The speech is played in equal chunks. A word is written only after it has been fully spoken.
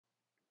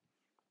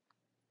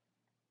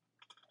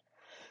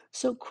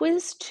So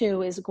quiz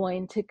 2 is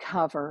going to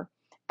cover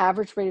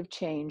average rate of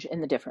change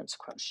in the difference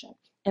quotient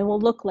and will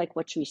look like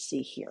what you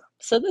see here.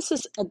 So this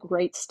is a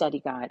great study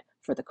guide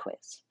for the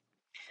quiz.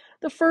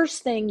 The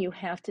first thing you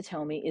have to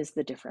tell me is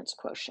the difference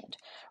quotient.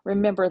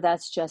 Remember,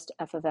 that's just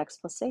f of x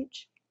plus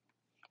h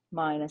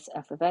minus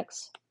f of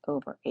x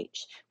over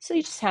h. So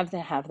you just have to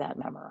have that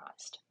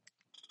memorized.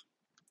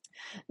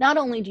 Not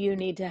only do you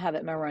need to have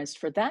it memorized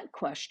for that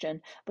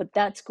question, but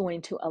that's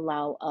going to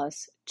allow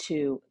us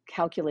to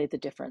calculate the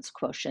difference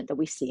quotient that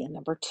we see in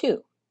number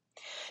 2.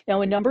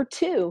 Now in number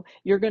 2,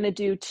 you're going to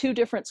do two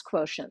difference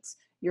quotients.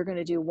 You're going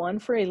to do one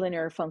for a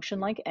linear function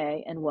like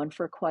a and one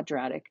for a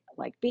quadratic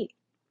like b.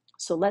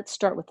 So let's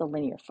start with the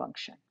linear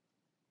function.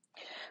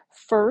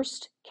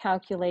 First,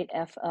 calculate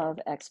f of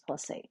x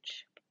plus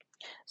h.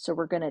 So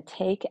we're going to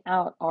take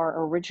out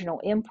our original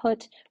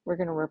input. We're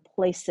going to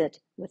replace it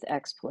with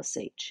x plus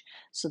h.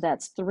 So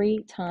that's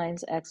 3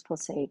 times x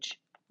plus h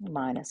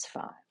minus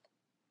 5.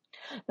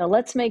 Now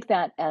let's make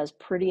that as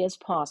pretty as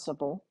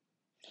possible.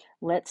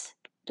 Let's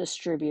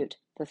distribute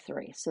the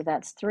 3. So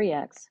that's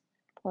 3x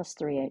plus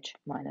 3h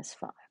minus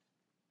 5.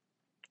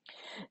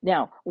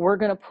 Now we're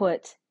going to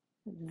put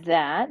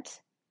that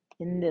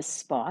in this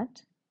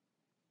spot.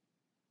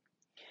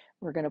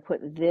 We're going to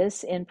put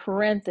this in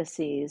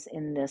parentheses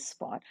in this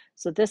spot.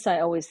 So this I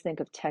always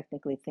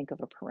technically think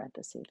of a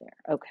parenthesis there.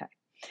 Okay.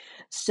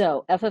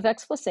 So f of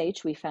x plus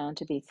h we found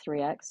to be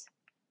 3x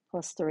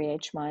plus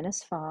 3h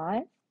minus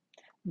 5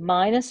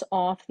 minus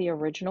off the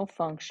original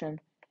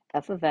function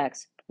f of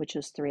x, which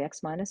is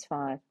 3x minus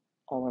 5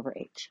 all over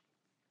h.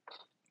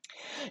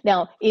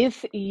 Now,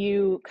 if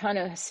you kind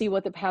of see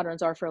what the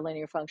patterns are for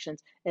linear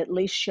functions, at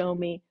least show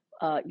me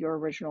your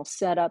original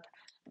setup.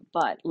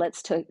 But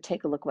let's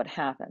take a look what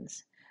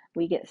happens.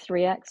 We get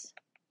 3x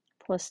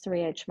plus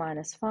 3h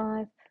minus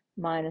 5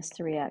 minus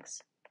 3x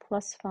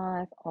plus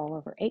 5 all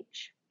over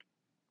h.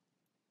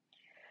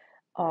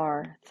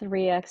 Our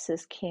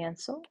 3x's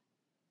cancel.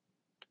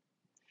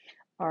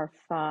 Our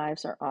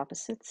 5's are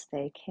opposites,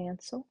 they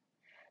cancel.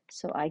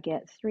 So I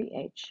get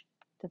 3h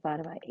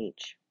divided by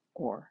h,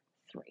 or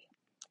 3.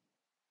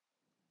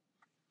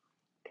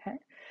 Okay,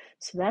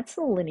 so that's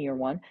the linear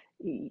one.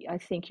 I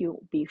think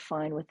you'll be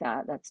fine with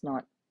that. That's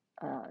not,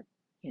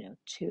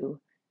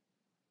 too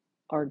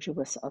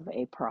arduous of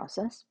a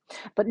process.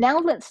 But now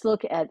let's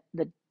look at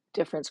the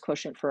difference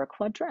quotient for a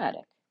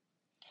quadratic.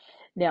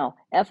 Now,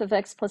 f of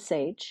x plus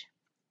h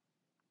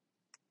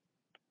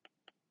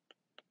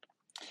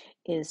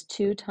is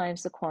 2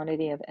 times the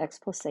quantity of x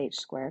plus h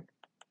squared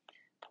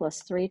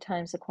plus 3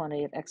 times the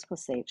quantity of x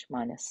plus h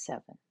minus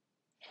 7.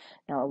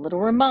 Now, a little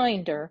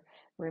reminder,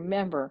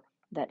 remember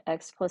that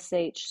x plus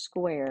h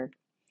squared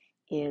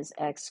is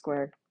x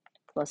squared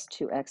plus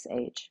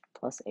 2xh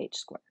plus h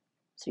squared.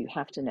 So you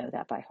have to know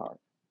that by heart,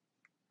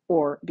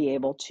 or be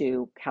able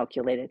to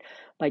calculate it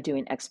by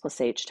doing x plus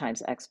h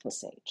times x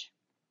plus h.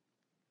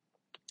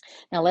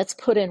 Now let's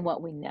put in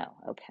what we know.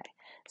 Okay,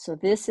 so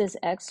this is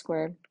x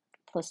squared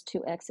plus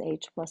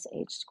 2xh plus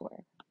h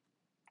squared.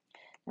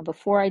 Now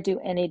before I do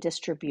any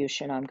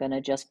distribution, I'm going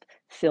to just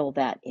fill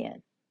that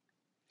in.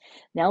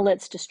 Now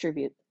let's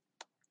distribute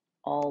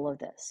all of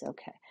this.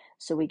 Okay,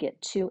 so we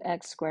get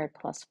 2x squared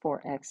plus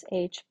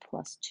 4xh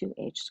plus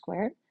 2h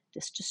squared.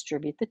 Just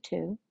distribute the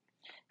 2.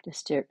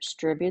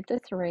 Distribute the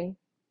 3.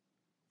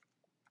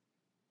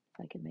 If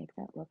I can make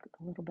that look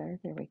a little better,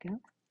 there we go.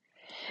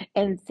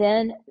 And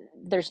then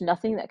there's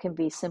nothing that can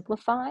be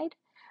simplified.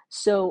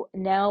 So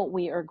now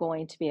we are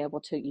going to be able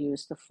to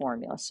use the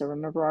formula. So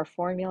remember, our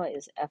formula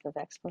is f of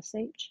x plus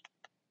h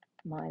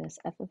minus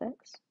f of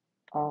x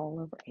all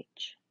over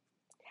h.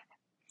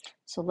 Okay.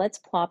 So let's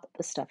plop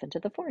the stuff into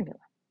the formula.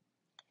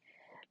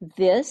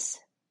 This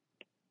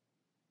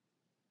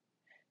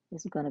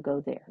is going to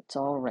go there. It's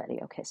all ready.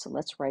 Okay, so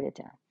let's write it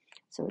down.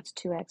 So it's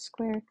 2x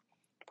squared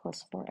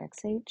plus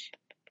 4xh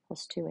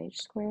plus 2h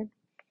squared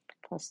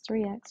plus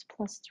 3x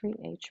plus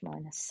 3h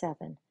minus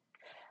 7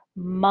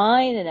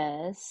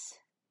 minus,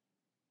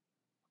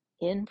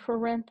 in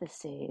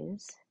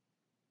parentheses,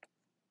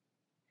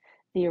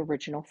 the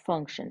original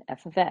function,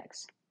 f of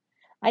x.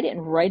 I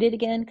didn't write it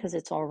again because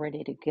it's all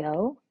ready to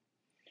go.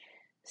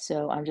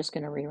 So I'm just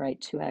going to rewrite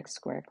 2x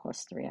squared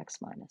plus 3x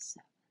minus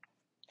 7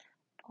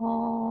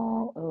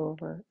 all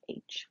over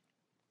h.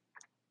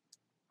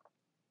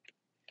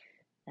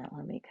 Now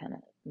let me kind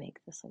of make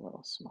this a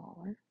little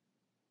smaller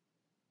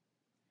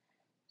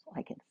so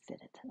I can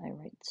fit it. I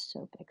write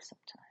so big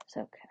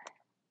sometimes.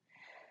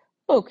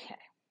 Okay,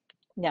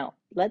 now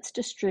let's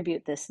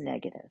distribute this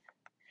negative.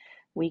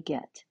 We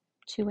get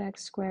 2x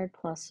squared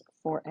plus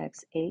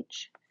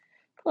 4xh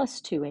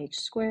plus 2h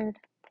squared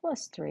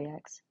plus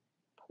 3x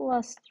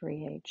plus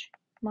 3h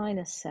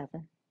minus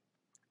 7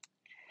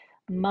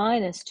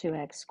 minus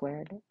 2x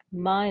squared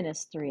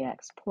minus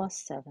 3x plus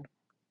 7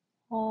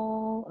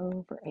 all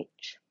over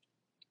h.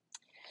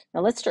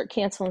 Now let's start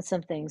canceling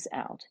some things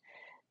out.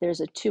 There's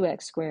a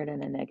 2x squared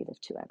and a negative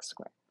 2x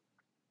squared.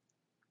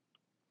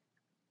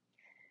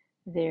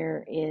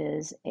 There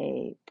is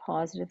a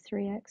positive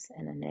 3x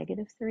and a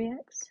negative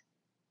 3x.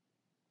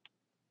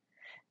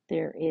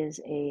 There is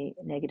a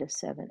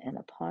 -7 and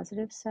a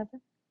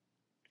 +7.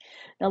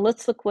 Now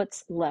let's look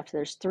what's left.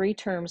 There's 3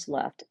 terms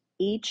left.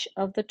 Each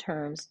of the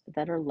terms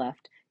that are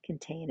left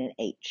contain an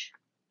h.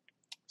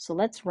 So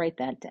let's write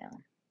that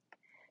down.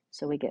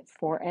 So we get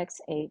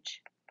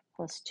 4xh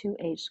plus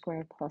 2h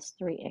squared plus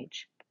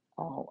 3h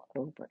all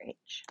over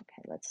h.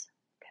 Okay,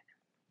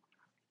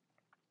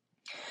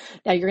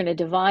 Now you're going to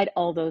divide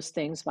all those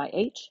things by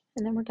h,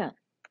 and then we're done.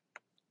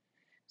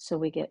 So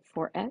we get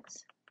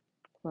 4x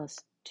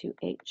plus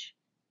 2h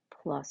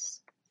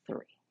plus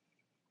 3.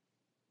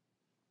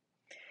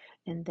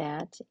 And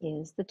that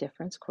is the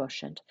difference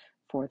quotient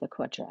for the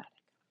quadratic.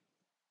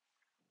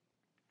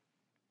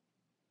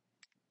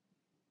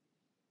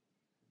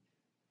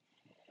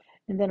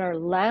 And then our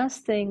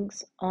last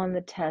things on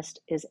the test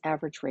is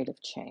average rate of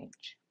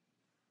change.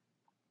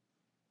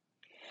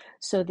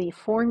 So the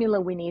formula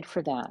we need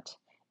for that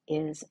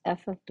is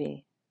f of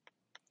b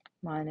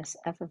minus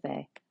f of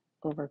a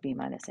over b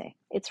minus a.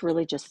 It's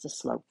really just the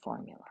slope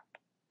formula.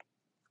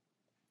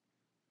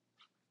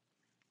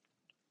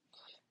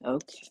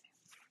 Okay.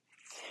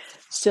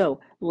 So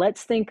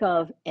let's think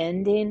of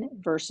ending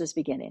versus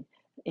beginning.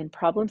 In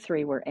problem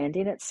 3, we're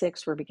ending at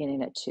 6, we're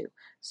beginning at 2.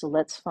 So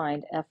let's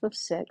find f of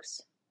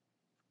 6,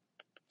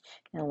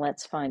 and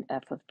let's find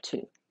f of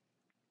 2.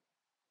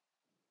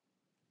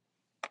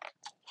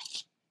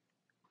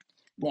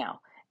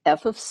 Now,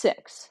 f of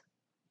 6,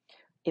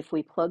 if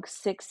we plug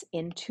 6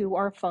 into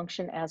our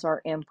function as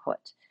our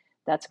input,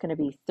 that's going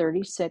to be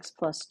 36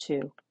 plus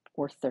 2,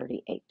 or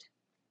 38.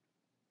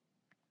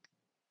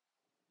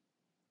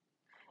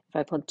 If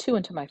I plug 2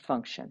 into my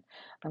function,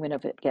 I'm going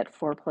to get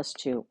 4 plus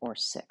 2, or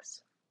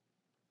 6.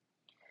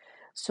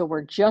 So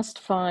we're just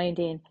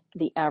finding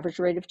the average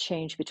rate of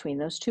change between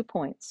those 2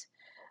 points.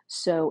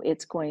 So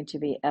it's going to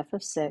be f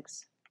of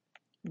 6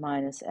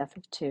 minus f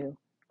of 2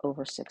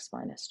 over 6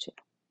 minus 2.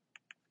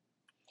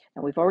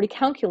 Now we've already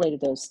calculated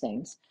those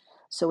things,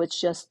 so it's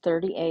just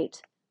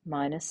 38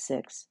 minus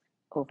 6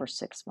 over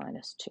 6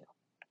 minus 2.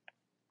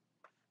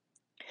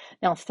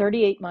 Now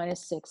 38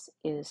 minus 6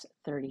 is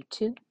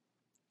 32.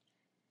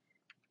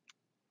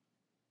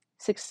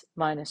 6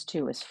 minus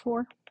 2 is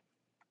 4.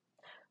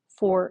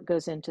 4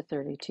 goes into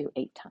 32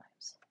 8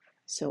 times.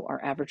 So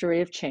our average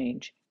rate of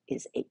change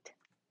is 8.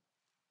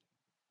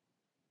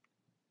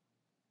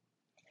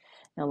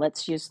 Now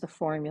let's use the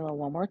formula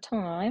one more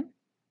time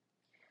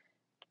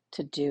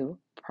to do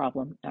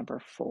problem number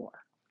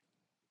 4.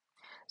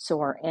 So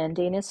our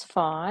ending is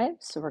 5,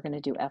 so we're going to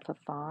do f of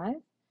 5.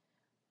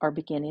 Our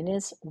beginning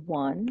is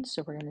 1,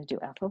 so we're going to do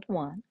f of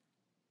 1.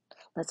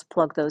 Let's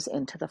plug those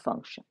into the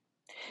function.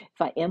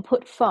 If I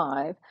input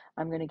 5,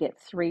 I'm going to get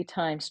 3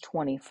 times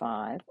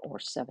 25, or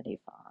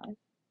 75. If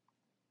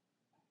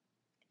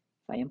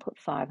I input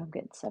 5, I'm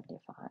getting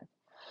 75.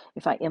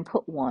 If I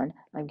input 1,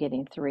 I'm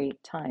getting 3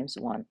 times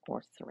 1,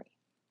 or 3.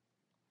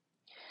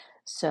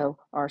 So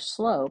our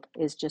slope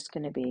is just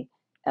going to be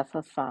f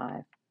of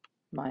 5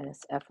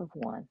 minus f of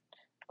 1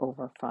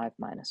 over 5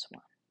 minus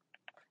 1.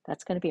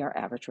 That's going to be our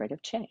average rate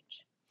of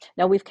change.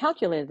 Now we've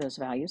calculated those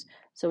values,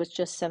 so it's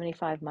just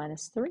 75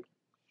 minus 3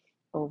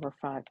 over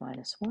 5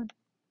 minus 1,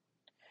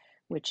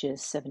 which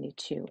is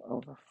 72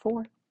 over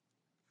 4.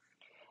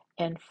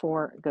 And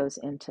 4 goes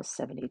into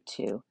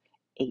 72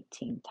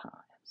 18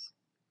 times.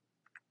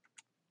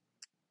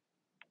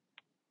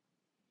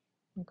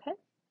 Okay,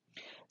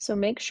 so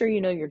make sure you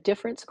know your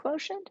difference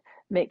quotient.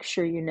 Make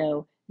sure you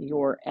know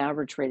your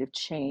average rate of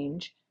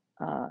change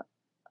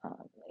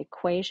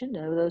equation,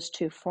 know those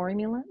 2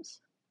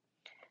 formulas.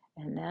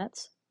 And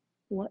that's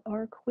what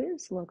our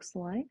quiz looks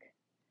like.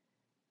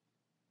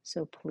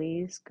 So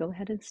please go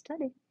ahead and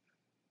study.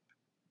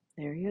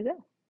 There you go.